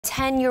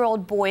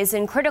10-year-old boy is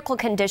in critical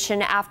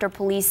condition after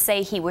police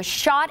say he was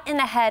shot in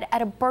the head at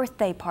a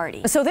birthday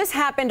party. So this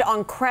happened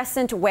on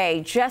Crescent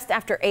Way just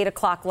after 8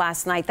 o'clock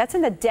last night. That's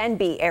in the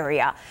Denby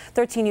area.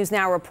 13 News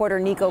Now reporter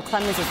Nico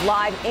Clemens is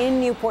live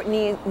in Newport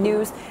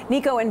News.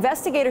 Nico,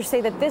 investigators say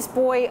that this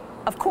boy,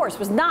 of course,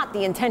 was not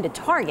the intended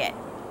target.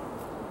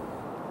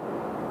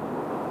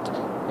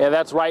 Yeah,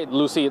 that's right,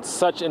 Lucy. It's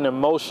such an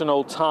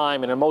emotional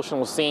time, an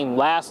emotional scene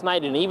last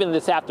night and even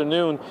this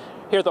afternoon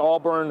here at the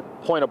Auburn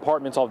Point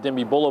Apartments off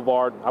Denby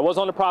Boulevard. I was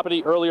on the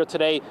property earlier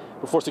today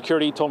before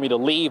security told me to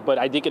leave, but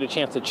I did get a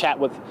chance to chat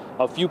with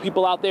a few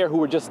people out there who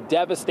were just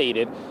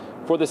devastated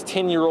for this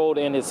 10-year-old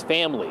and his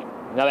family.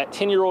 Now, that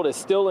 10-year-old is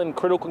still in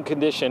critical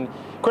condition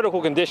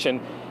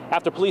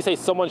after police say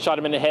someone shot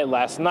him in the head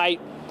last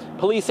night.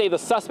 Police say the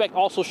suspect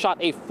also shot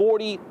a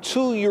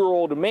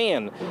 42-year-old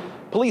man.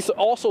 Police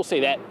also say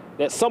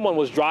that someone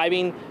was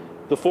driving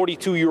the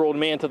 42-year-old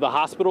man to the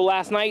hospital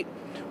last night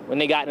when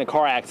they got in a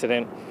car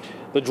accident.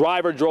 The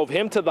driver drove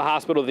him to the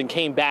hospital, then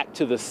came back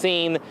to the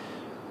scene.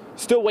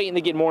 Still waiting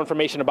to get more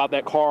information about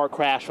that car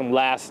crash from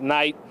last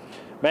night.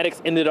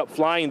 Medics ended up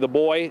flying the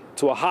boy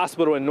to a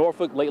hospital in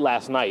Norfolk late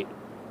last night.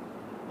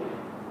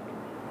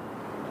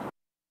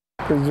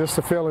 It's just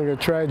a feeling of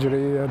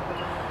tragedy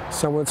that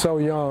someone so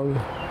young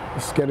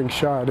is getting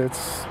shot.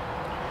 It's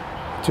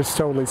just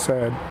totally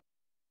sad.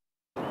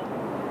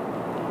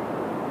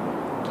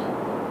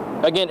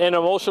 Again, an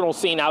emotional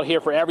scene out here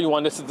for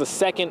everyone. This is the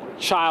second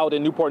child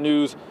in Newport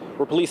News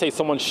where police say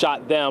someone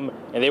shot them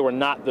and they were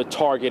not the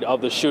target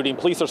of the shooting.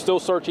 Police are still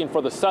searching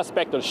for the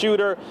suspect or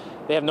shooter.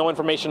 They have no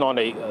information on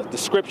a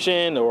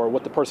description or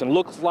what the person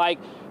looks like.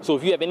 So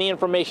if you have any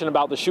information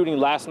about the shooting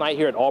last night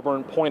here at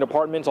Auburn Point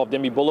Apartments off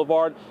Denby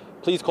Boulevard,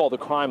 please call the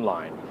crime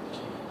line.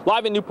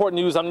 Live in Newport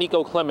News, I'm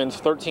Nico Clemens,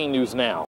 13 News Now.